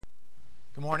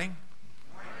Good morning.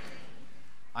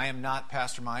 I am not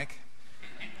Pastor Mike.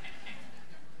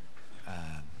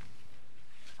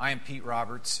 I am Pete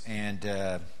Roberts, and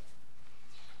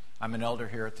I'm an elder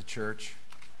here at the church.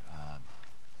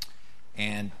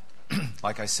 And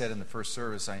like I said in the first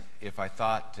service, if I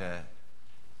thought there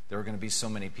were going to be so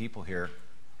many people here,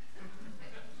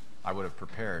 I would have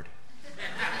prepared.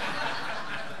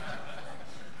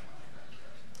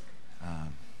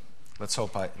 Let's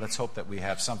hope that we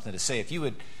have something to say. If you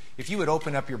would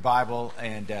open up your Bible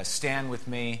and stand with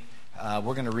me,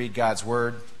 we're going to read God's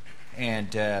Word.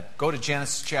 And go to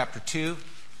Genesis chapter 2,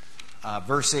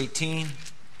 verse 18.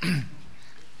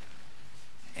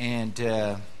 And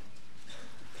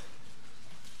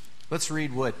let's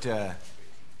read what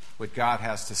God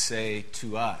has to say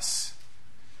to us.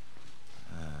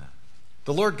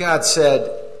 The Lord God said,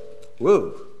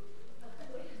 "Woo."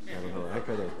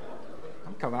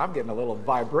 I'm getting a little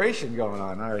vibration going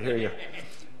on. All right, here you go.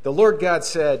 The Lord God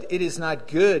said, "It is not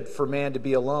good for man to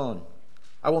be alone.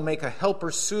 I will make a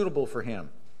helper suitable for him."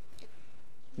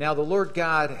 Now the Lord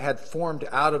God had formed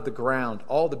out of the ground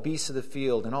all the beasts of the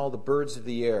field and all the birds of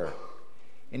the air.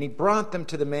 And he brought them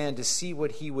to the man to see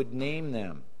what he would name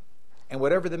them. And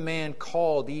whatever the man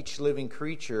called each living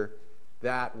creature,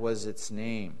 that was its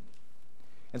name.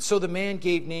 And so the man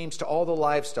gave names to all the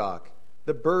livestock,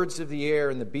 the birds of the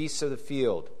air, and the beasts of the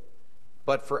field.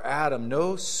 But for Adam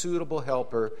no suitable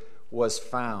helper was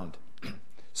found.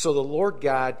 So the Lord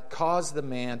God caused the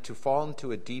man to fall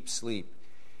into a deep sleep.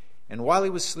 And while he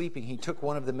was sleeping, he took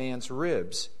one of the man's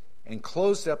ribs and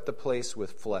closed up the place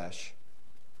with flesh.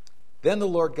 Then the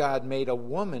Lord God made a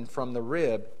woman from the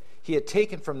rib he had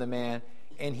taken from the man,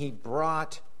 and he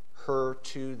brought her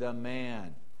to the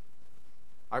man.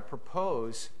 I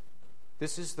propose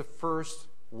this is the first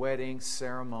wedding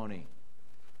ceremony.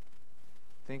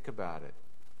 Think about it.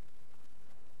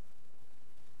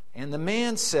 And the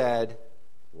man said,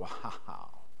 "Wow."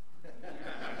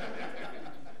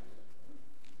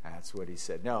 That's what he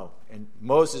said. No, and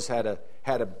Moses had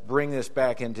to bring this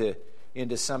back into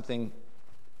something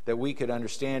that we could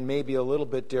understand maybe a little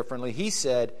bit differently. He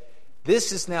said,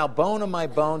 "This is now bone of my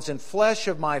bones and flesh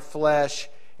of my flesh,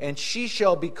 and she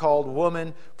shall be called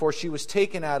woman, for she was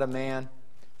taken out of man.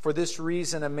 For this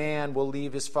reason a man will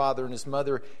leave his father and his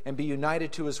mother and be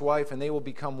united to his wife, and they will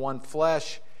become one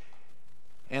flesh.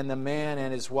 And the man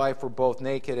and his wife were both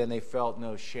naked, and they felt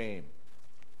no shame."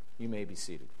 You may be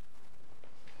seated.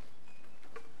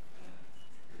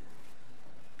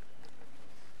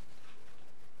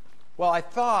 Well, I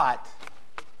thought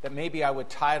that maybe I would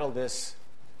title this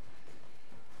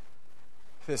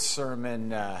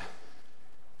sermon,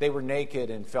 "They were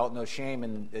naked and felt no shame,"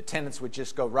 and attendance would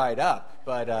just go right up.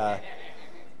 But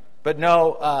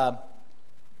no,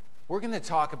 we're going to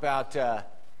talk about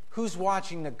who's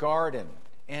watching the garden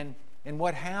and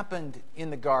what happened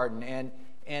in the garden.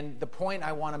 And the point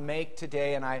I want to make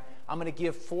today, and I'm going to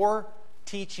give 4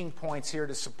 teaching points here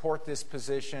to support this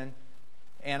position,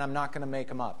 and I'm not going to make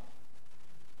them up.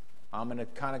 I'm going to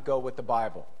kind of go with the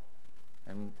Bible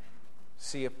and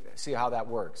see how that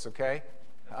works, okay?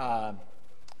 My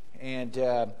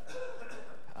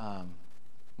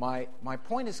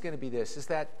point is going to be this, is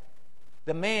that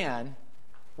the man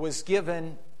was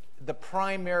given the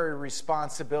primary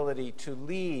responsibility to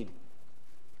lead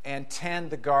and tend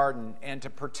the garden and to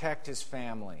protect his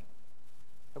family.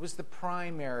 That was the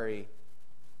primary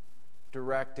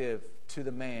directive to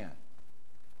the man.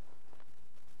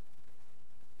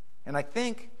 And I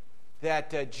think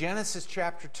that Genesis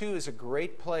chapter 2 is a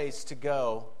great place to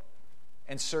go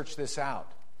and search this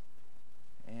out.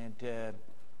 And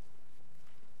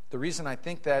the reason I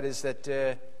think that is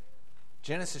that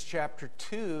Genesis chapter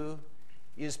 2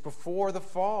 is before the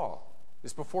fall.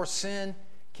 It's before sin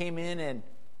came in and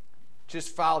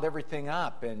just fouled everything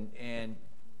up and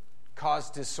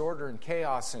caused disorder and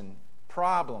chaos and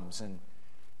problems. And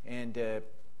I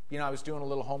was doing a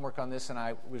little homework on this, and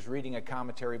I was reading a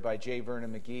commentary by J.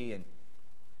 Vernon McGee, and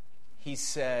he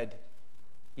said,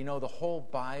 the whole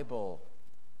Bible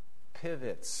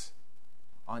pivots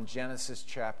on Genesis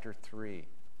chapter 3.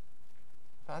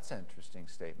 That's an interesting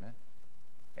statement.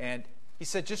 And he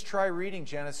said, just try reading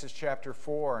Genesis chapter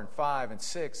 4 and 5 and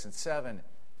 6 and 7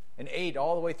 and 8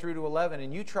 all the way through to 11,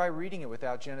 and you try reading it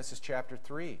without Genesis chapter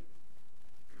 3.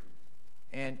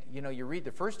 And, you read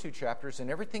the first 2 chapters, and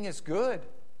everything is good.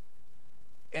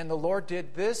 And the Lord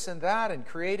did this and that and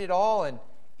created all, and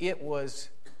it was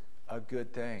a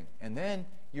good thing. And then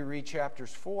you read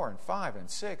chapters 4 and 5 and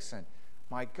 6, and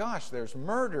my gosh, there's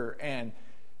murder and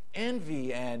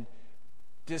envy and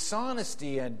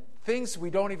dishonesty and things we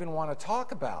don't even want to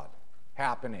talk about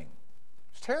happening.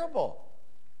 It's terrible.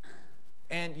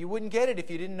 And you wouldn't get it if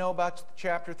you didn't know about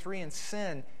chapter 3 and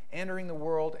sin entering the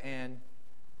world and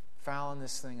fouling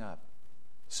this thing up.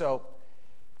 So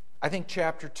I think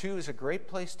chapter 2 is a great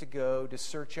place to go to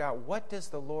search out what does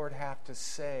the Lord have to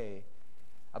say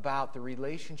about the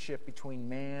relationship between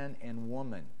man and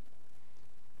woman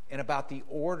and about the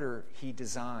order he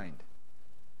designed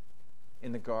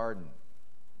in the garden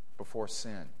before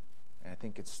sin. And I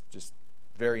think it's just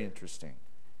very interesting.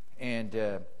 And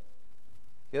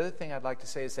the other thing I'd like to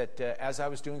say is that as I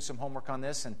was doing some homework on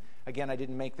this, and again, I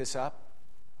didn't make this up,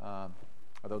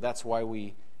 although that's why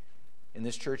in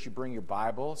this church, you bring your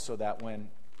Bible so that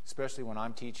especially when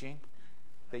I'm teaching,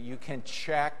 that you can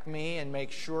check me and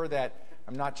make sure that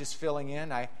I'm not just filling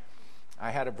in. I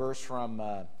had a verse from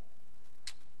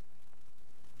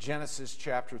Genesis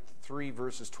chapter 3,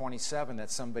 verses 27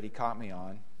 that somebody caught me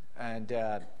on. And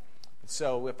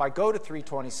so if I go to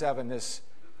 327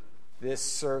 this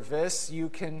service, you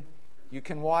can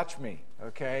watch me,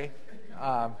 okay?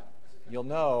 You'll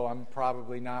know I'm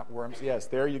probably not where I'm... Yes,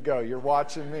 there you go. You're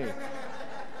watching me.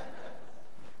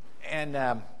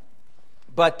 And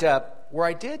but where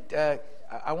I did,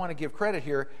 I want to give credit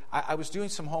here. I was doing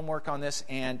some homework on this,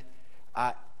 and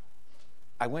I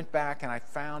went back and I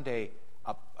found a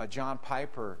John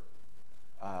Piper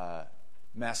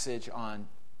message on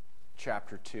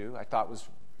chapter 2. I thought was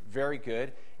very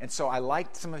good, and so I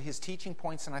liked some of his teaching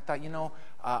points, and I thought,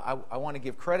 I want to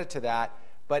give credit to that.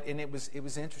 But it was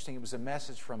interesting. It was a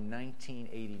message from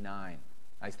 1989.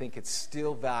 I think it's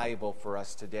still valuable for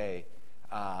us today,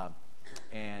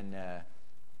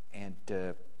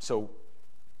 so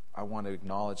I want to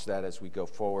acknowledge that as we go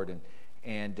forward.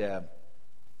 And I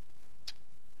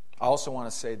also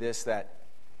want to say this, that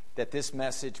this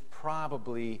message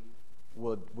probably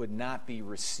would not be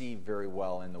received very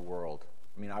well in the world.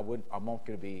 I mean, I'm not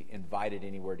going to be invited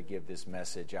anywhere to give this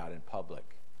message out in public.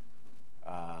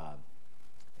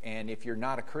 And if you're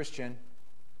not a Christian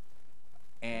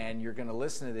and you're going to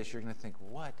listen to this, you're going to think,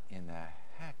 what in the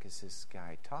heck is this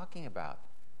guy talking about?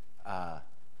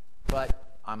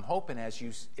 But I'm hoping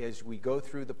as we go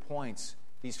through the points,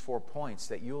 these 4 points,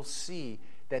 that you'll see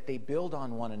that they build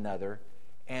on one another,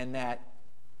 and that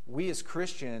we as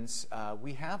Christians,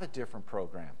 we have a different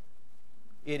program.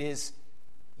 It is,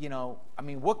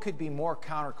 what could be more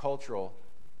countercultural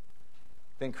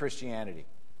than Christianity?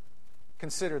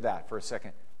 Consider that for a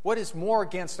second. What is more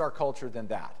against our culture than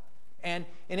that? And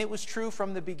it was true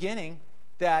from the beginning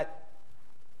that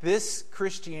this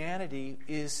Christianity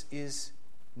is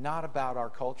not about our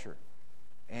culture.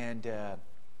 And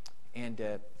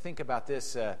think about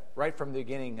this right from the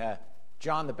beginning.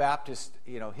 John the Baptist,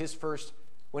 his first,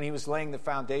 when he was laying the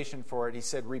foundation for it, he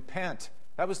said, "Repent."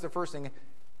 That was the first thing.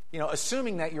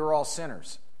 Assuming that you're all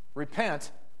sinners,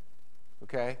 repent.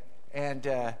 Okay, and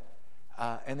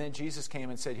then Jesus came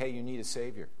and said, "Hey, you need a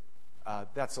Savior."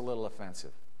 That's a little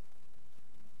offensive.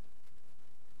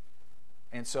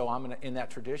 And so in that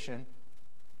tradition,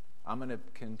 I'm going to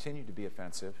continue to be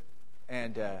offensive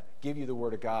and give you the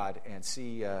Word of God and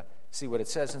see what it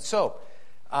says. And so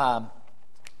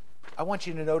I want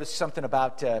you to notice something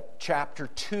about chapter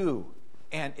 2.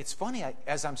 And it's funny,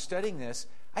 as I'm studying this,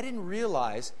 I didn't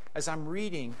realize as I'm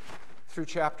reading through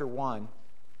chapter 1,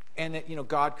 and that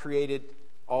God created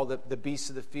all the beasts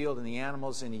of the field and the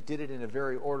animals, and He did it in a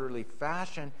very orderly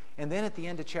fashion. And then at the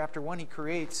end of chapter 1, He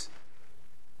creates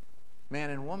man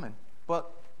and woman.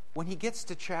 But when he gets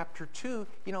to chapter 2,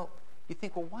 you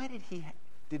think, well, why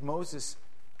did Moses,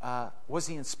 was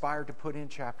he inspired to put in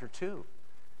chapter 2?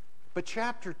 But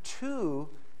chapter 2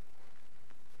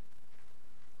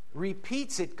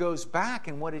 repeats, it goes back,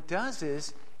 and what it does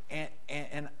is,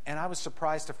 and I was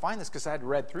surprised to find this because I had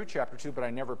read through chapter 2, but I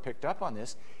never picked up on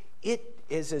this.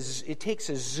 It takes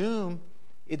a zoom,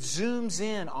 it zooms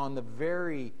in on the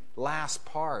very last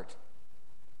part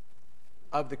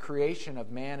of the creation of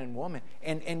man and woman.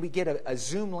 And we get a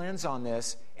zoom lens on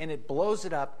this, and it blows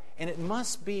it up, and it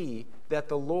must be that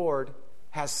the Lord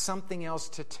has something else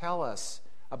to tell us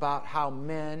about how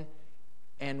men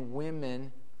and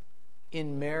women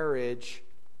in marriage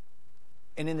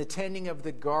and in the tending of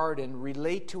the garden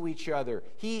relate to each other.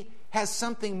 He has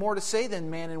something more to say than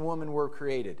man and woman were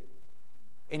created.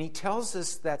 And He tells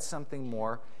us that something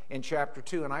more in chapter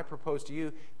 2. And I propose to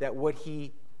you that what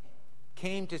He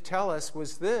came to tell us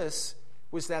was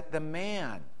that the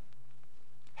man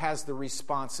has the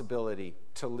responsibility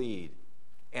to lead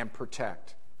and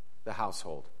protect the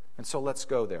household. And so let's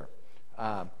go there.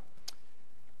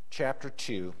 Chapter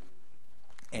 2,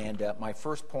 and my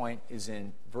first point is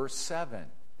in verse 7,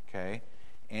 okay?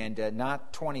 And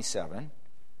not 27,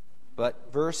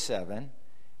 but verse 7.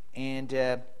 And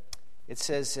it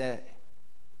says,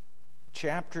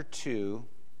 chapter 2,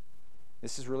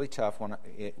 this is really tough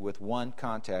with one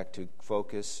contact to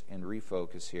focus and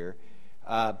refocus here.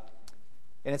 And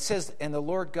it says, "And the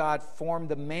Lord God formed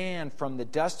the man from the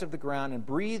dust of the ground and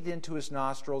breathed into his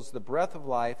nostrils the breath of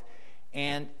life,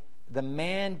 and the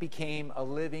man became a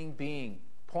living being."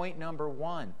 Point number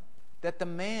one, that the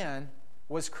man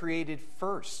was created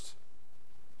first,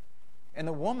 and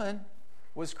the woman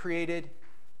was created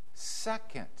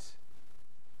second.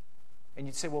 And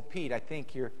you'd say, well, Pete, I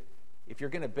think if you're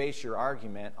going to base your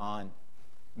argument on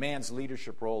man's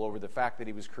leadership role over the fact that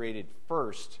he was created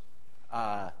first,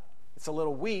 it's a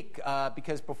little weak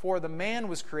because before the man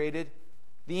was created,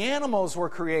 the animals were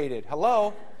created.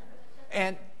 Hello?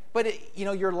 But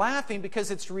you're laughing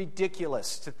because it's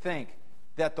ridiculous to think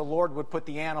that the Lord would put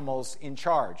the animals in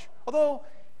charge. Although,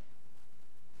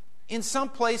 in some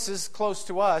places close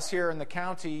to us here in the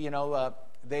county,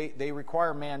 they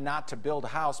require man not to build a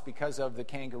house because of the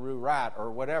kangaroo rat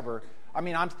or whatever. I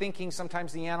mean, I'm thinking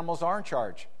sometimes the animals are in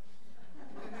charge.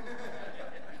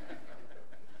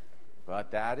 But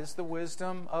that is the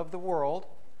wisdom of the world,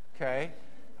 okay?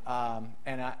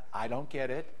 And I don't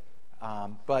get it,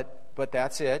 but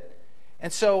that's it.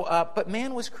 And so, but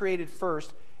man was created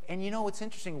first. And what's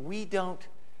interesting? We don't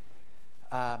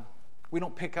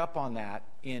pick up on that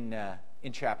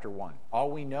in chapter 1.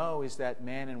 All we know is that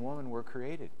man and woman were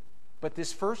created. But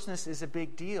this firstness is a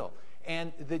big deal.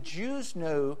 And the Jews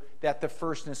knew that the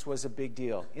firstness was a big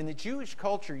deal. In the Jewish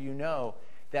culture, you know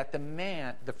that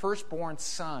the firstborn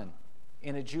son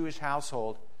in a Jewish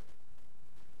household,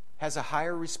 has a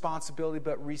higher responsibility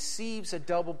but receives a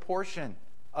double portion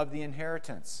of the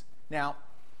inheritance. Now,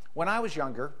 when I was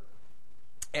younger,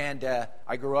 and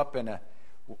I grew up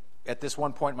at this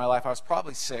one point in my life, I was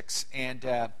probably 6,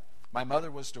 and my mother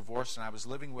was divorced, and I was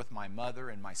living with my mother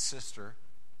and my sister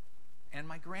and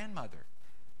my grandmother.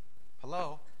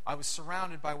 Hello? I was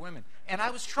surrounded by women. And I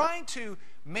was trying to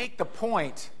make the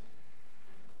point.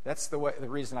 That's the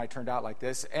reason I turned out like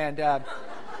this. And I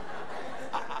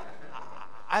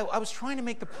was trying to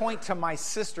make the point to my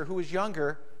sister, who was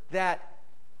younger, that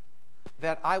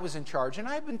I was in charge. And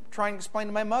I've been trying to explain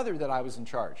to my mother that I was in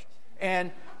charge.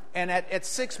 And at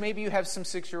 6, maybe you have some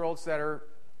 6-year-olds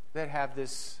that have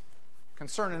this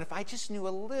concern. And if I just knew a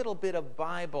little bit of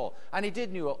Bible, and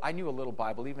I knew a little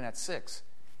Bible even at 6.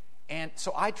 And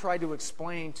so I tried to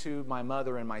explain to my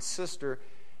mother and my sister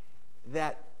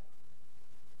that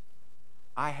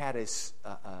I had a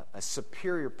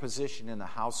superior position in the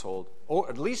household, or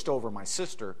at least over my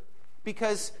sister,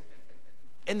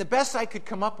 and the best I could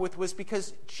come up with was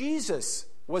because Jesus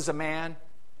was a man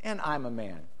and I'm a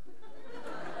man.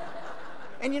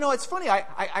 And it's funny,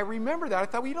 I remember that. I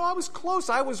thought, I was close,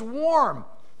 I was warm.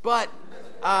 But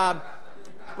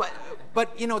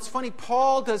it's funny,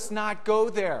 Paul does not go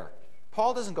there.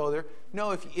 Paul doesn't go there.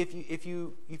 No, if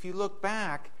you look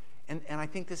back, and I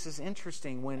think this is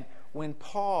interesting, when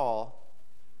Paul,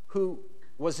 who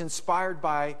was inspired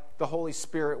by the Holy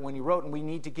Spirit when he wrote, and we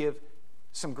need to give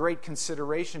some great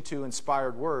consideration to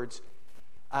inspired words,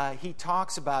 he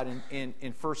talks about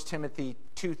in 1 Timothy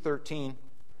 2:13,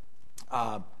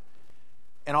 and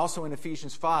also in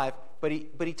Ephesians 5, but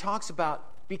he talks about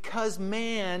because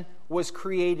man was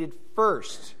created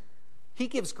first. He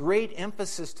gives great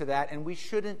emphasis to that, and we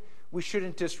shouldn't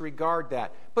disregard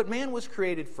that. But man was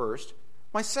created first.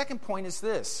 My second point is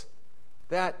this,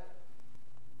 that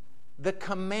the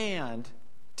command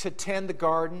to tend the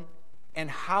garden and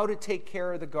how to take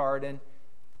care of the garden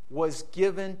was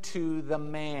given to the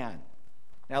man.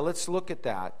 Now let's look at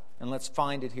that, and let's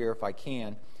find it here if I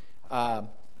can.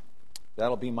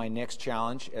 That'll be my next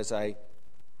challenge as I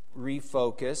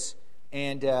refocus.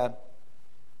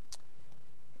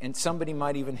 And somebody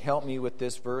might even help me with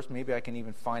this verse. Maybe I can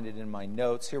even find it in my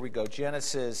notes. Here we go.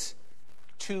 Genesis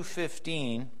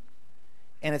 2:15.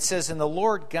 And it says, "And the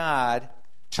Lord God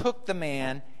took the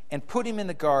man and put him in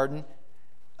the Garden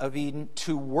of Eden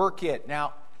to work it."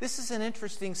 Now, this is an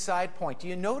interesting side point. Do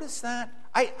you notice that?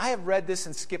 I have read this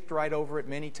and skipped right over it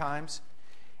many times.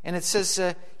 And it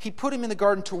says, he put him in the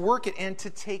garden to work it and to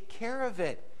take care of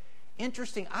it.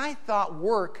 Interesting. I thought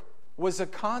work was a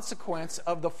consequence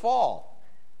of the fall.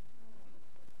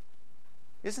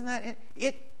 Isn't that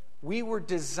it? We were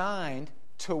designed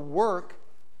to work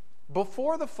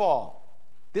before the fall.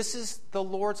 This is the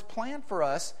Lord's plan for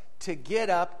us, to get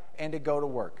up and to go to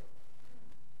work.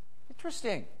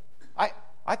 Interesting.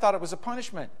 I thought it was a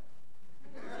punishment.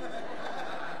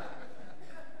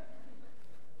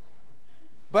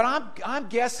 But I'm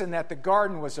guessing that the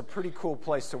garden was a pretty cool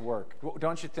place to work.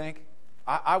 Don't you think?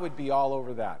 I would be all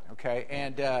over that, okay?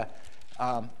 And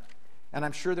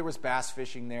I'm sure there was bass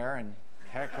fishing there, and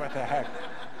heck, what the heck.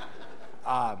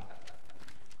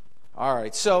 All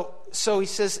right, so he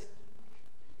says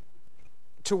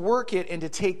to work it and to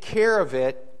take care of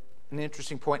it. An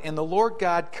interesting point. And the Lord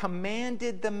God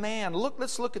commanded the man.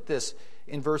 Let's look at this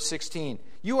in verse 16.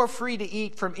 You are free to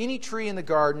eat from any tree in the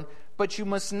garden, but you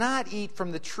must not eat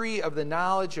from the tree of the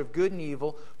knowledge of good and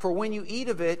evil, for when you eat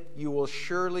of it, you will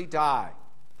surely die.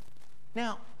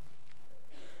 Now,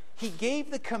 he gave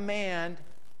the command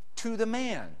to the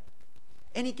man.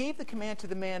 And he gave the command to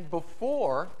the man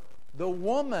before the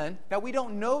woman. Now, we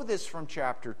don't know this from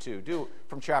chapter 2,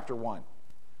 from chapter 1.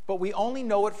 But we only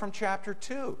know it from chapter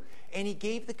 2. And he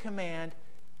gave the command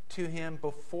to him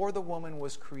before the woman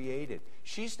was created.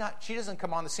 She doesn't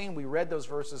come on the scene. We read those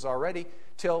verses already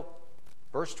till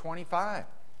verse 25.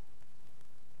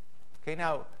 Okay,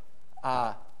 now,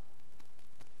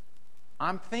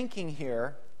 I'm thinking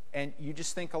here, and you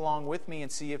just think along with me and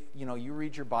see if, you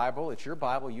read your Bible. It's your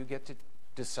Bible. You get to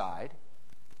decide.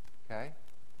 Okay?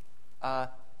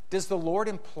 Does the Lord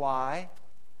imply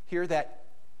here that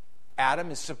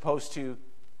Adam is supposed to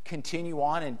continue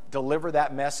on and deliver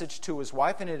that message to his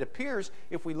wife? And it appears,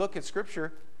 if we look at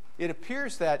Scripture, it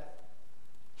appears that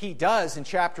he does. In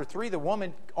chapter 3, the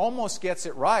woman almost gets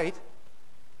it right,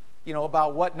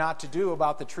 about what not to do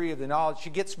about the tree of the knowledge. She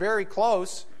gets very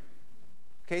close.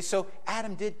 Okay, so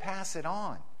Adam did pass it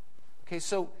on. Okay,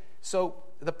 so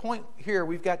the point here,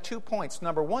 we've got 2 points.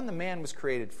 Number one, the man was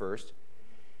created first,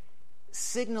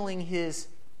 signaling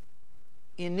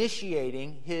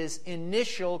initiating his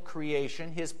initial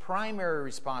creation, his primary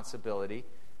responsibility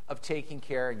of taking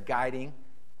care and guiding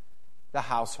the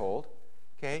household.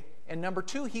 Okay? And number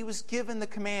two, he was given the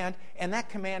command, and that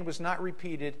command was not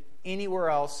repeated anywhere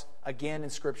else again in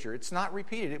Scripture. It's not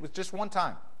repeated. It was just one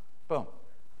time. Boom.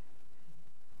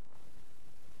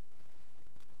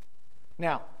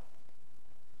 Now,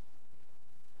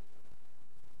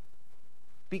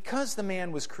 because the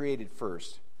man was created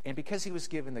first, and because he was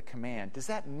given the command, does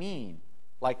that mean,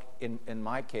 like in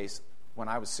my case, when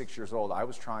I was 6 years old, I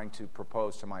was trying to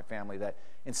propose to my family that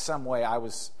in some way I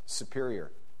was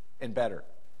superior and better?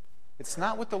 It's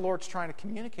not what the Lord's trying to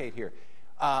communicate here.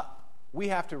 We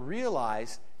have to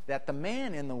realize that the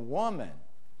man and the woman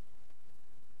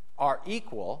are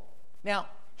equal. Now,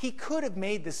 he could have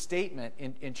made this statement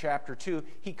in chapter 2.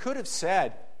 He could have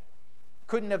said,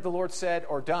 couldn't have the Lord said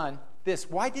or done this?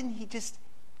 Why didn't he just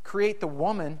create the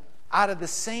woman out of the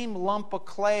same lump of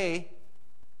clay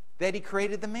that he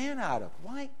created the man out of?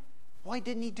 Why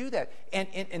didn't he do that?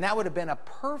 And that would have been a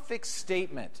perfect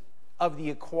statement of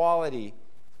the equality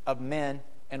of men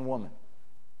and women.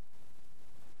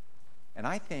 And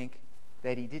I think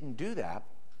that he didn't do that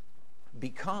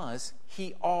because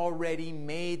he already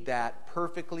made that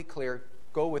perfectly clear.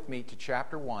 Go with me to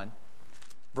chapter 1,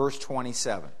 verse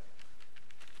 27.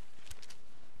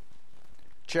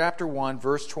 Chapter 1,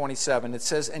 verse 27, it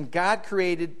says, "And God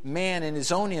created man in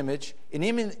his own image. In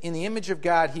the image of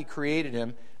God he created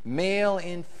him. Male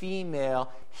and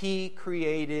female he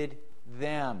created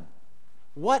them."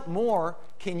 What more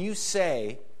can you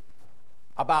say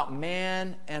about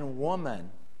man and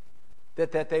woman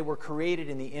that they were created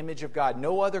in the image of God?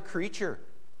 No other creature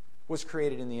was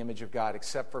created in the image of God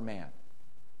except for man.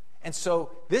 And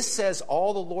so this says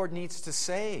all the Lord needs to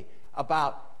say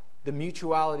about the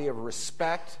mutuality of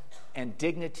respect and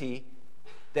dignity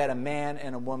that a man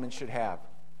and a woman should have.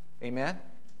 Amen?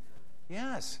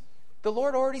 Yes. The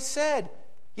Lord already said,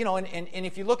 and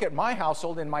if you look at my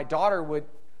household, and my daughter would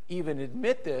even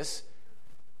admit this,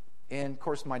 and of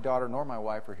course my daughter nor my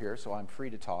wife are here, so I'm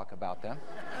free to talk about them,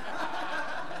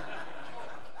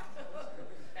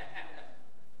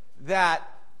 that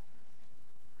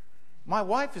my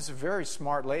wife is a very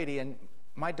smart lady, and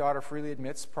my daughter freely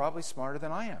admits probably smarter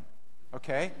than I am.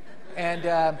 Okay? And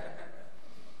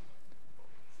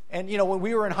when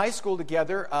we were in high school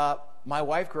together, my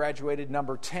wife graduated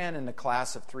number 10 in the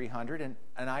class of 300,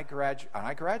 and I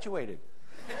graduated.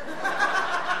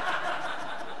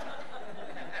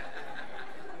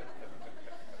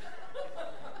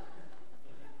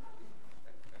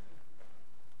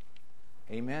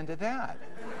 Amen to that.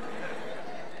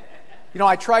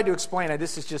 I tried to explain,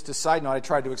 this is just a side note, I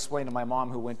tried to explain to my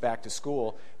mom, who went back to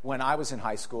school when I was in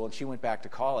high school, and she went back to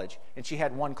college, and she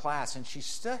had one class, and she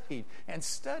studied and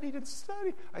studied and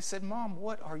studied. I said, "Mom,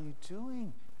 what are you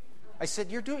doing?" I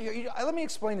said, let me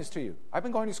explain this to you. I've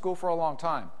been going to school for a long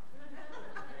time.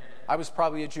 I was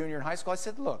probably a junior in high school. I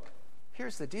said, "Look,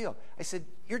 here's the deal." I said,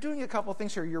 "You're doing a couple of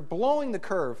things here. You're blowing the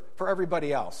curve for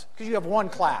everybody else because you have one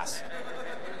class.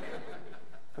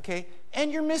 Okay?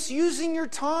 And you're misusing your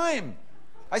time."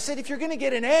 I said, "If you're going to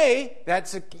get an A,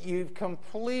 you've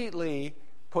completely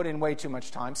put in way too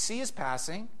much time. C is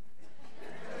passing."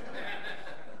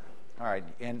 right,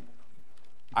 and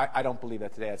I don't believe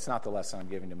that today. It's not the lesson I'm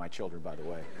giving to my children, by the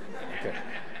way. Okay.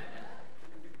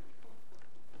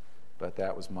 But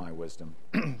that was my wisdom.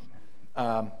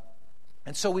 And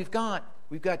so we've got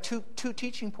two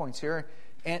teaching points here,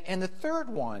 and the third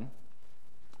one,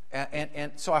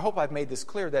 and so I hope I've made this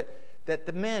clear that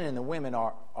the men and the women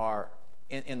are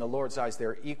in the Lord's eyes,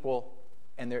 they're equal,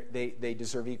 and they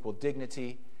deserve equal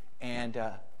dignity. And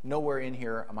nowhere in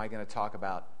here am I going to talk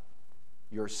about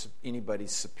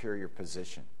anybody's superior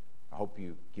position. I hope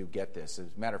you get this. As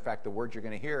a matter of fact, the word you're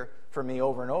going to hear from me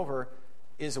over and over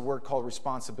is a word called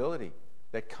responsibility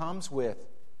that comes with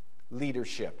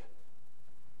leadership.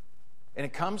 And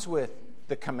it comes with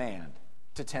the command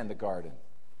to tend the garden.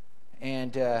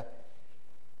 And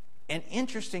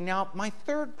interesting, now my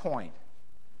third point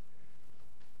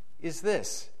is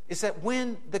this, is that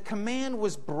when the command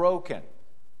was broken,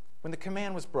 and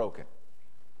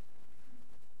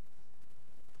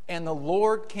the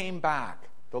Lord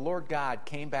God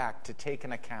came back to take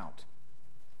an account.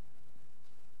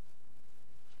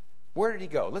 Where did he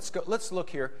go? Let's look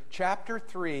here. Chapter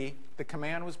 3, the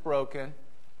command was broken.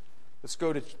 Let's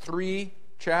go to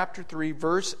chapter 3,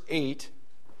 verse 8.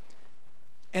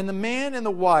 And the man and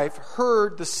the wife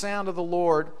heard the sound of the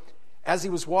Lord as he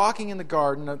was walking in the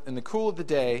garden in the cool of the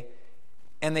day,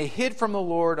 and they hid from the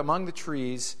Lord among the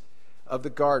trees of the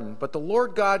garden. But the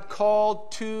Lord God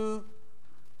called to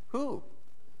who?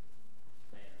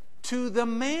 To the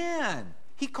man.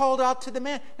 He called out to the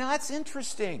man. Now that's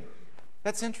interesting.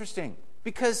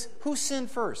 Because who sinned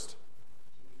first?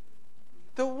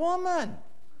 The woman.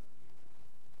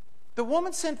 The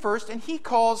woman sinned first, and he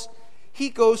goes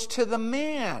to the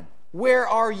man. Where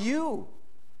are you?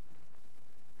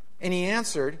 And he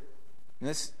answered, and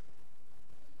this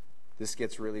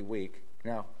gets really weak.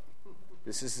 Now,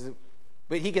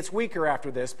 but he gets weaker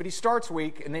after this, but he starts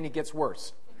weak and then he gets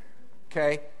worse.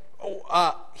 Okay?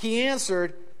 He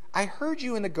answered, I heard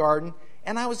you in the garden,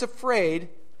 and I was afraid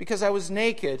because I was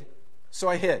naked, so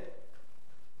I hid.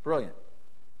 Brilliant.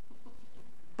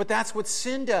 But that's what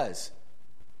sin does.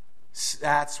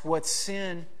 That's what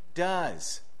sin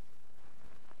does.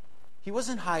 He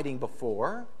wasn't hiding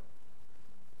before.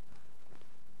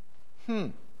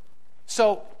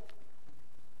 So,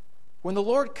 when the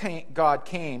Lord God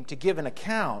came to give an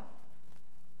account,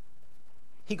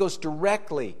 he goes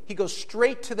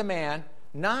straight to the man,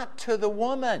 not to the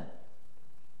woman.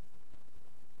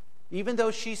 Even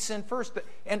though she sinned first.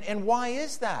 And why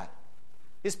is that?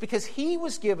 It's because he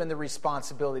was given the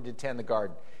responsibility to tend the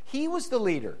garden. He was the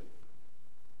leader.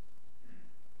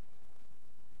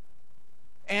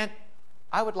 And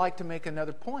I would like to make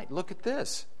another point. Look at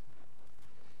this.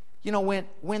 You know,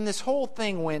 when this whole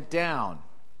thing went down,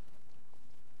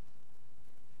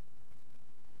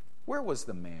 where was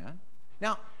the man?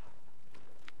 Now,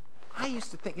 I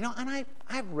used to think, and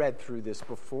I've read through this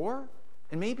before,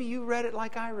 and maybe you read it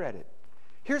like I read it.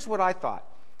 Here's what I thought.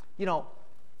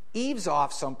 Eve's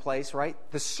off someplace, right?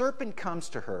 The serpent comes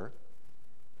to her,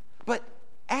 but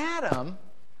Adam,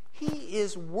 he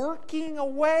is working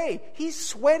away. He's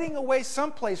sweating away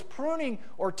someplace, pruning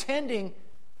or tending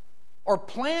or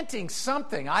planting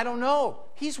something. I don't know.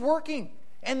 He's working.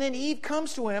 And then Eve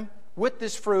comes to him with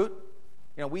this fruit.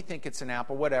 We think it's an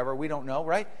apple, whatever. We don't know,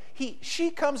 right? She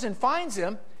comes and finds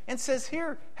him and says,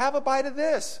 here, have a bite of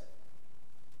this.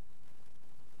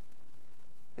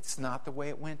 It's not the way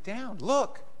it went down.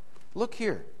 Look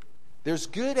here. There's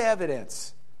good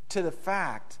evidence to the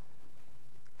fact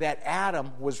that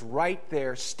Adam was right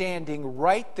there, standing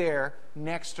right there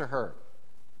next to her.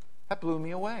 That blew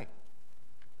me away.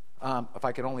 If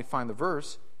I could only find the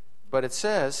verse. But it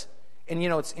says, and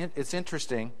it's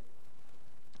interesting.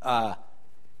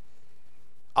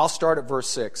 I'll start at verse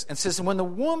 6. And it says, when the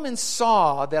woman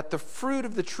saw that the fruit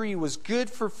of the tree was good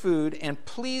for food and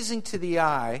pleasing to the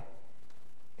eye,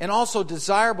 and also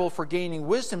desirable for gaining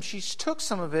wisdom, she took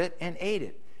some of it and ate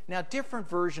it. Now, different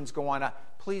versions go on.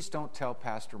 Please don't tell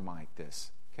Pastor Mike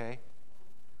this, okay?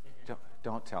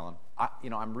 Don't tell him.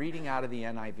 I'm reading out of the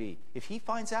NIV. If he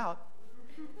finds out,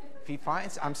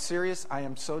 I'm serious, I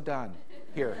am so done.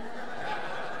 Here.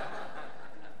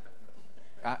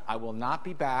 I will not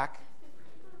be back,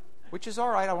 which is all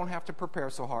right. I won't have to prepare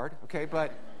so hard, okay?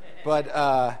 But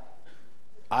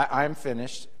I'm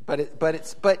finished.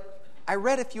 But I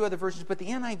read a few other versions, but the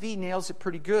NIV nails it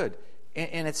pretty good.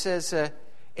 And it says,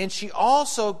 and she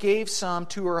also gave some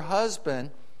to her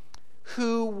husband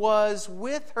who was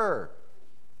with her,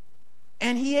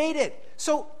 and he ate it.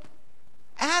 So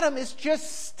Adam is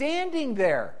just standing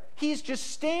there. He's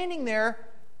just standing there,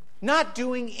 not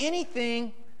doing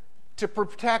anything to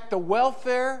protect the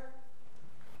welfare,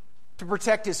 to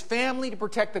protect his family, to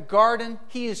protect the garden.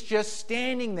 He is just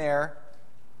standing there.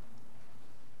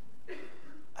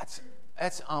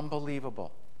 That's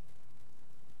unbelievable.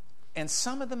 And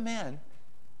some of the men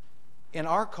in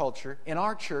our culture, in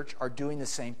our church, are doing the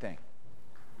same thing.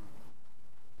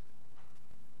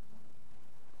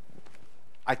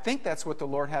 I think that's what the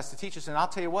Lord has to teach us. And I'll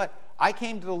tell you what, I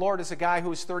came to the Lord as a guy who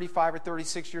was 35 or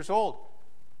 36 years old.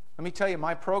 Let me tell you,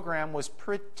 my program was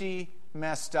pretty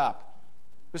messed up.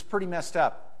 It was pretty messed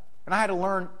up. And I had to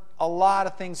learn a lot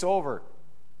of things over.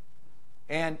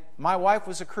 And my wife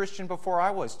was a Christian before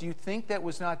I was. Do you think that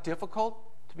was not difficult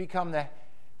to become the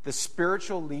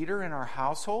spiritual leader in our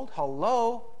household?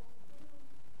 Hello?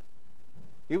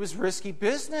 It was risky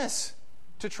business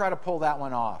to try to pull that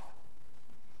one off.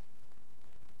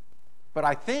 But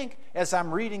I think as I'm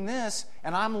reading this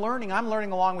and I'm learning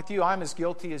along with you. I'm as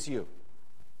guilty as you.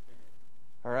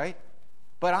 All right?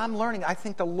 But I'm learning. I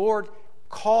think the Lord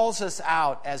calls us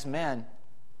out as men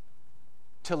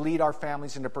to lead our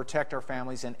families and to protect our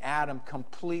families, and Adam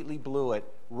completely blew it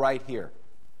right here.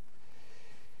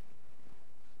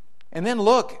 And then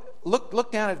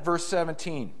look down at verse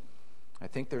 17. I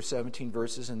think there's 17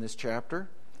 verses in this chapter.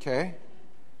 Okay?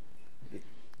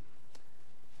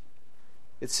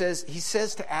 It says, he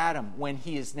says to Adam, when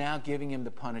he is now giving him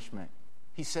the punishment,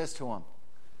 he says to him,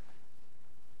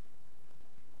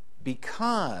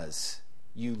 because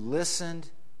you listened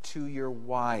to your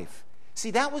wife.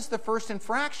 See, that was the first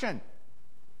infraction.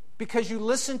 Because you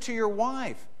listened to your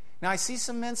wife. Now, I see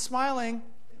some men smiling.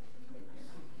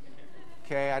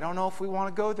 Okay, I don't know if we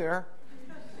want to go there.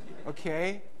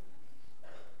 Okay?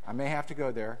 I may have to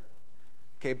go there.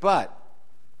 Okay, but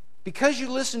because you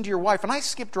listened to your wife, and I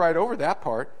skipped right over that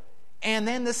part, and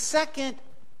then the second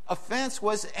offense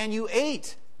was, and you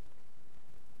ate.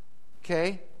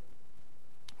 Okay?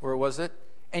 Where was it?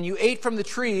 And you ate from the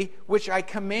tree which I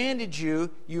commanded you,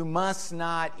 you must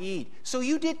not eat. So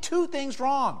you did two things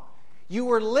wrong. You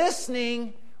were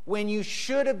listening when you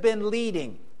should have been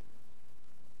leading.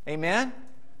 Amen?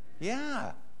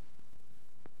 Yeah.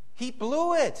 He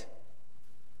blew it.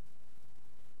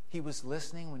 He was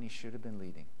listening when he should have been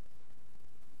leading.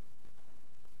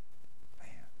 Man.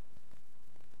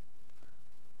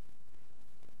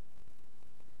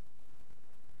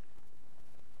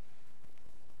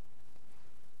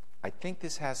 I think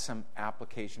this has some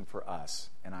application for us,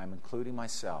 and I'm including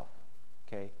myself.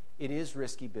 Okay? It is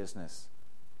risky business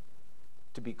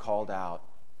to be called out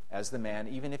as the man,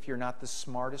 even if you're not the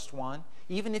smartest one,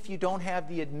 even if you don't have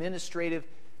the administrative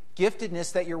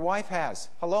giftedness that your wife has.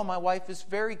 Hello, my wife is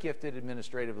very gifted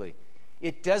administratively.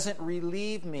 It doesn't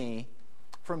relieve me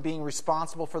from being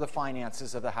responsible for the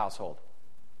finances of the household.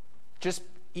 Just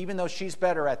even though she's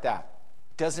better at that,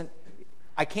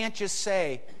 I can't just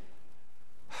say,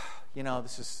 you know,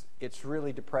 it's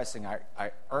really depressing.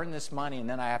 I earn this money and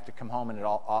then I have to come home and it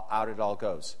all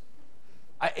goes.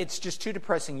 It's just too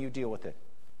depressing. You deal with it.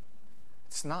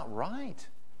 It's not right.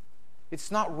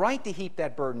 It's not right to heap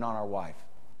that burden on our wife.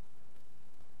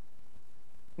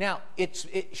 Now,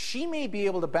 she may be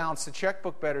able to balance the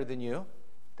checkbook better than you.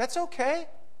 That's okay.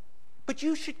 But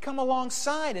you should come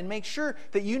alongside and make sure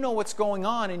that you know what's going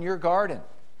on in your garden.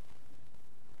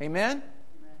 Amen?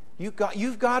 You've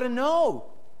got to know.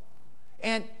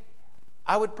 And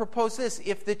I would propose this.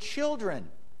 If the children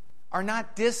are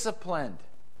not disciplined,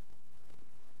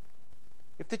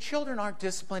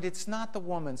 it's not the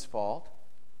woman's fault.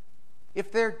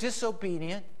 If they're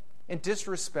disobedient and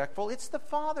disrespectful, it's the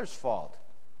father's fault.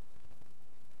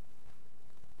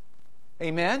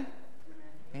 Amen?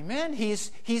 Amen.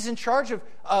 He's in charge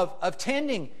of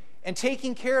tending and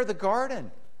taking care of the garden.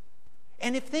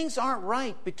 And if things aren't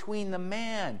right between the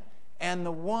man and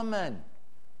the woman,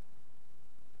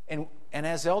 and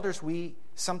as elders, we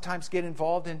sometimes get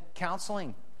involved in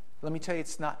counseling. Let me tell you,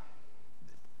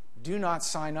 do not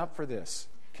sign up for this,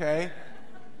 okay?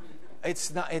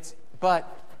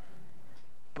 But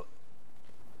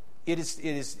it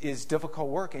is difficult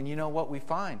work, and you know what we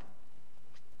find?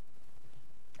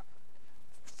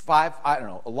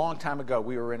 A long time ago,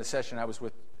 we were in a session. I was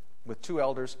with two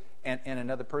elders and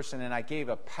another person, and I gave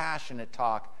a passionate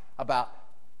talk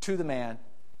to the man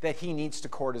that he needs to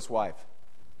court his wife.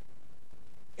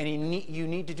 And you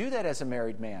need to do that as a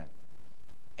married man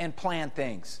and plan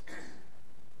things.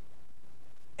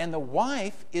 And the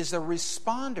wife is the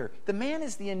responder. The man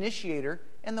is the initiator,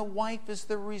 and the wife is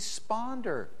the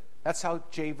responder. That's how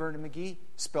J. Vernon McGee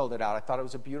spelled it out. I thought it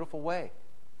was a beautiful way.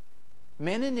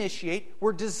 Men initiate.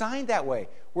 We're designed that way.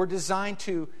 We're designed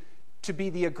to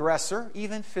be the aggressor,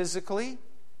 even physically,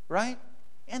 right?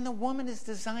 And the woman is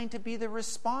designed to be the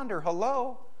responder.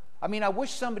 Hello? I mean, I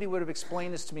wish somebody would have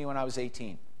explained this to me when I was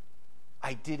 18.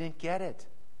 I didn't get it.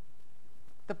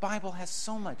 The Bible has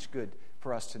so much good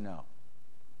for us to know.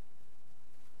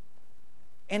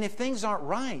 And if things aren't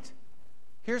right,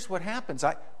 here's what happens.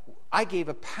 I gave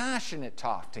a passionate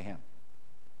talk to him.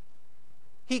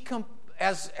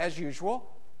 As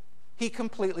usual, he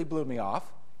completely blew me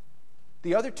off.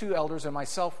 The other two elders and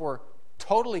myself were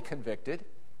totally convicted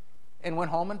and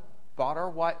went home and bought our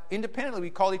wife. Independently, we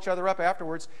called each other up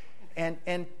afterwards. And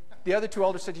the other two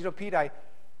elders said, Pete, I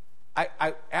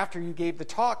after you gave the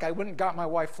talk, I went and got my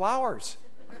wife flowers.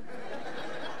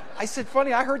 I said,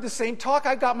 funny, I heard the same talk.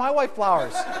 I got my wife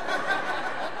flowers.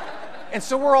 And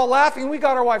so we're all laughing. We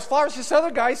got our wives flowers. This other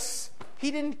guy,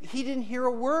 he didn't hear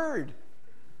a word.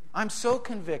 I'm so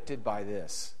convicted by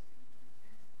this.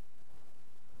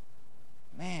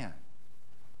 Man.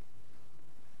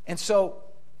 And so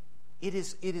it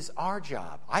is our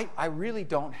job. I really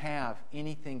don't have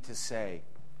anything to say.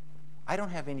 I don't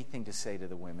have anything to say to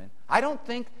the women. I don't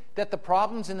think that the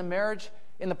problems in the marriage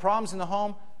and the problems in the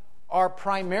home are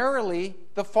primarily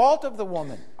the fault of the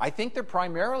woman. I think they're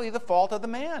primarily the fault of the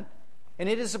man. And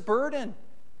it is a burden.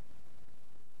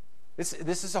 This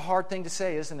is a hard thing to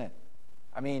say, isn't it?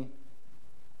 I mean,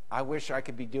 I wish I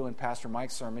could be doing Pastor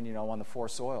Mike's sermon, on the 4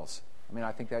 soils. I mean,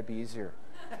 I think that'd be easier.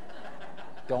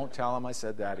 Don't tell him I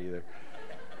said that either.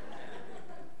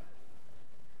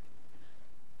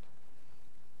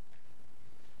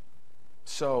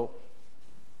 So,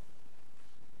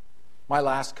 my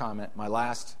last comment, my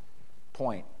last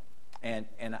point, and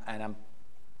I'm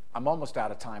almost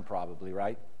out of time probably,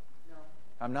 right? No.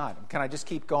 I'm not. Can I just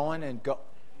keep going and go?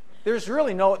 There's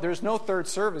no third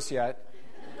service yet.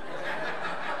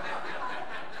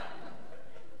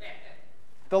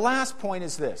 The last point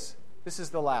is this. This is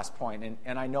the last point,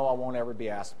 and I know I won't ever be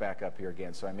asked back up here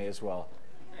again, so I may as well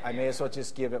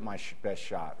just give it my best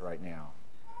shot right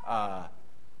now.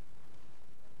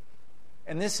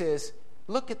 And this is,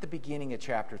 look at the beginning of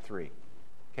chapter 3.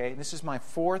 Okay, this is my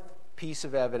 4th piece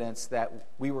of evidence that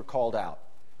we were called out,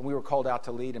 and we were called out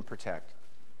to lead and protect.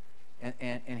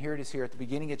 And here it is here at the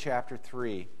beginning of chapter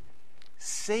 3.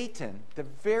 Satan, the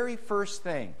very first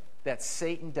thing that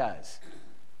Satan does,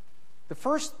 the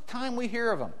first time we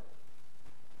hear of him,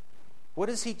 what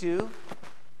does he do?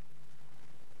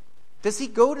 Does he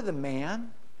go to the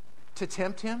man to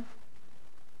tempt him?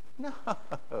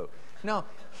 No.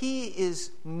 He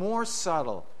is more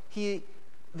subtle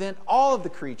than all of the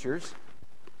creatures.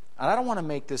 And I don't want to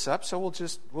make this up, so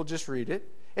we'll just read it.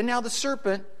 And now the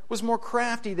serpent was more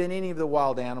crafty than any of the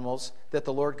wild animals that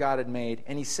the Lord God had made.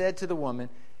 And he said to the woman,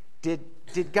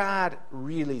 Did God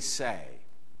really say?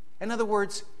 In other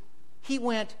words, he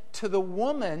went to the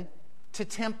woman to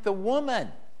tempt the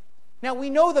woman. Now we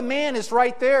know the man is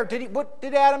right there. What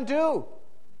did Adam do?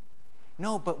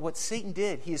 No, but what Satan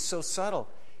did, he is so subtle,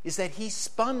 is that he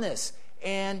spun this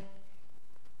and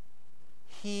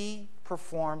he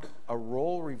performed a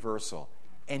role reversal.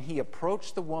 And he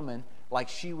approached the woman like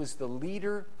she was the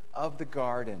leader of the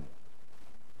garden.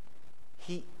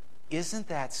 Isn't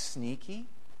that sneaky?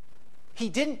 He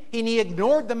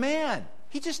ignored the man.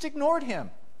 He just ignored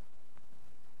him.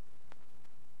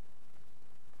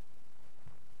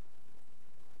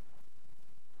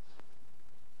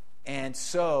 And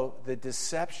so the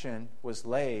deception was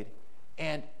laid.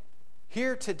 And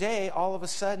here today, all of a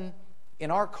sudden,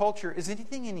 in our culture, is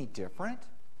anything any different?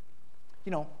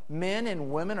 Men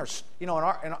and women are, in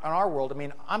our world, I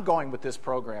mean, I'm going with this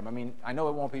program. I mean, I know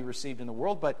it won't be received in the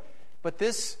world, but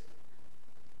this,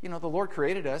 the Lord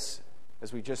created us,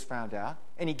 as we just found out,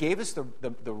 and he gave us the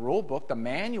rule book, the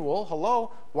manual.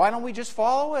 Hello, why don't we just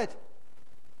follow it?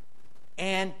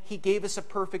 And he gave us a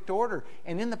perfect order.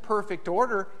 And in the perfect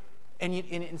order, and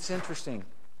it's interesting,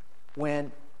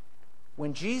 when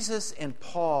Jesus and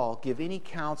Paul give any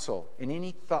counsel in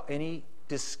any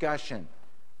discussion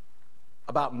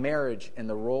about marriage and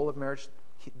the role of marriage,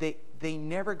 they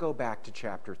never go back to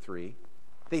chapter 3.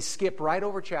 They skip right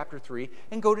over chapter 3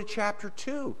 and go to chapter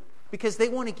 2 because they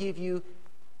want to give you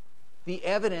the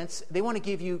evidence, they want to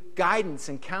give you guidance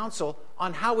and counsel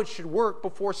on how it should work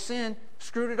before sin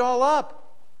screwed it all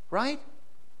up, right?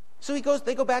 So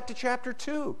they go back to chapter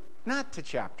 2, not to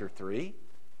chapter 3.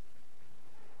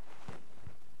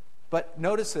 But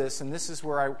notice this, and this is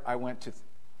where I went to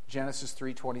Genesis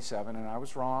 3:27, and I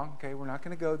was wrong. Okay, we're not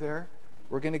going to go there.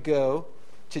 We're going to go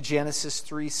to Genesis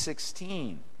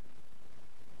 3:16.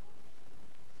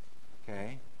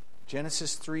 Okay,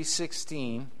 Genesis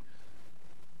 3:16.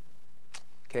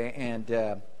 Okay, and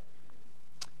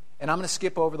I'm going to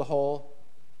skip over the whole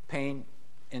pain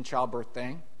in childbirth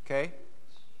thing. Okay,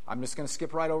 I'm just going to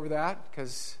skip right over that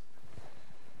because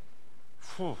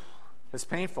it's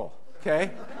painful.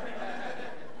 Okay.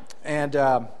 And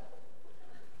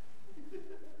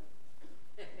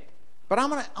but I'm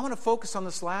gonna focus on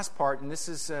this last part, and this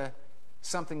is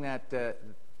something that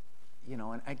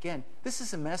and again, this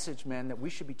is a message, man, that we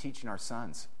should be teaching our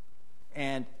sons,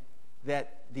 and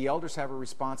that the elders have a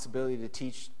responsibility to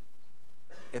teach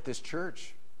at this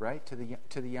church, right? To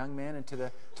the young man and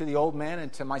to the old man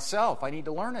and to myself. I need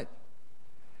to learn it.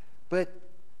 But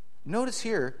notice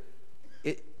here,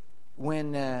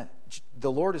 when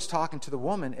the Lord is talking to the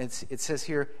woman, it says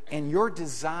here, and your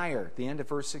desire, the end of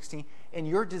verse 16, and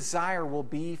your desire will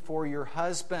be for your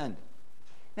husband.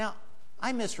 Now,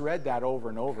 I misread that over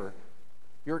and over.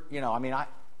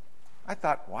 I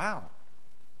thought, wow,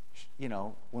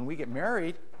 when we get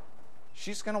married,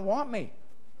 she's going to want me.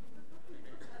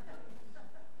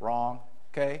 Wrong,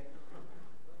 okay?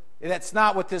 That's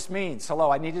not what this means. Hello,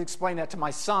 I need to explain that to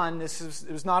my son. It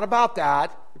was not about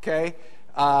that, okay?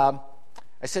 I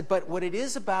said, but what it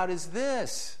is about is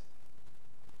this.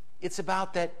 It's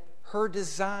about that her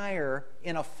desire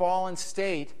in a fallen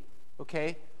state,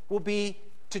 okay, will be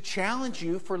to challenge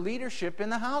you for leadership in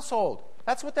the household.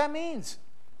 That's what that means.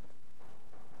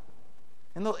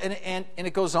 And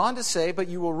it goes on to say, but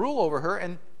you will rule over her,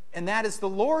 and that is the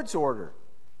Lord's order.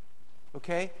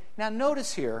 Okay? Now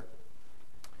notice here,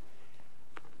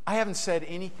 I haven't said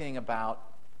anything about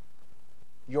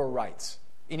your rights.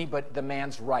 The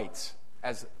man's rights.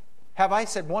 Have I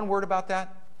said one word about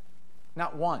that?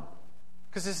 Not one.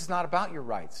 Because this is not about your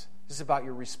rights. This is about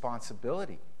your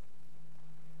responsibility.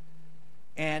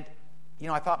 And,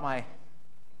 I thought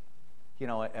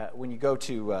when you go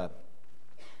to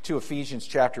Ephesians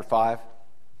chapter 5,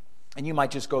 and you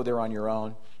might just go there on your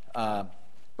own,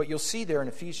 but you'll see there in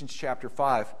Ephesians chapter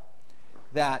 5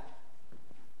 that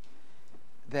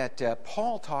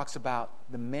Paul talks about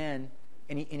the men,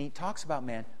 and he talks about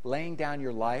men laying down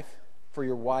your life for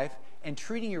your wife and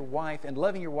treating your wife and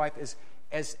loving your wife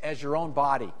as your own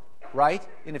body, right?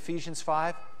 In Ephesians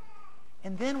 5.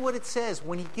 And then what it says,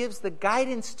 when he gives the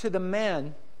guidance to the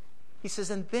men, he says,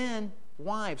 and then,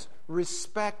 wives,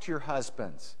 respect your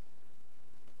husbands.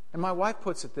 And my wife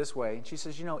puts it this way, and she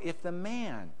says, if the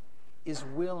man is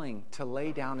willing to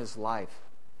lay down his life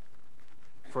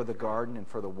for the garden and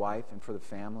for the wife and for the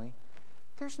family,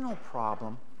 there's no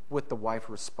problem with the wife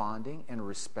responding and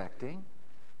respecting.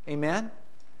 Amen?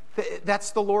 That's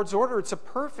the Lord's order. It's a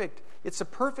perfect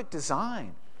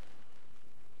design.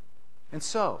 And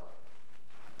so,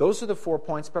 those are the 4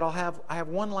 points, but I have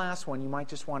one last one you might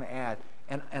just want to add.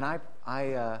 And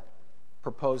I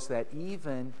propose that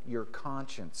even your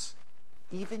conscience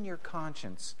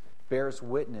bears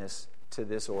witness to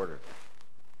this order.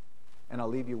 And I'll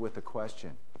leave you with a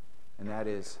question, and that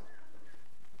is,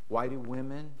 why do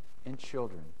women and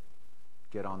children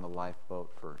get on the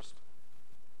lifeboat first?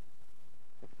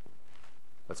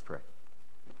 Let's pray.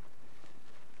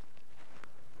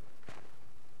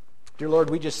 Dear Lord,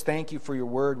 we just thank you for your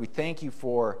word. We thank you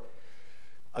for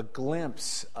a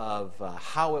glimpse of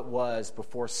how it was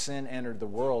before sin entered the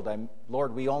world.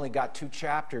 Lord, we only got 2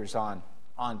 chapters on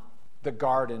the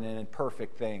garden and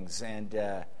imperfect things,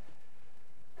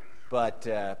 but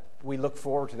we look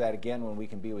forward to that again when we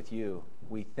can be with you.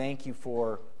 We thank you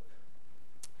for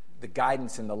the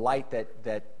guidance and the light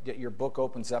that your book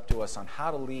opens up to us on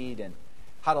how to lead and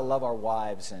how to love our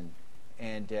wives, and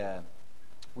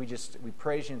we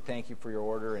praise you and thank you for your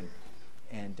order,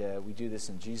 and we do this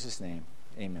in Jesus' name.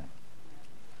 Amen.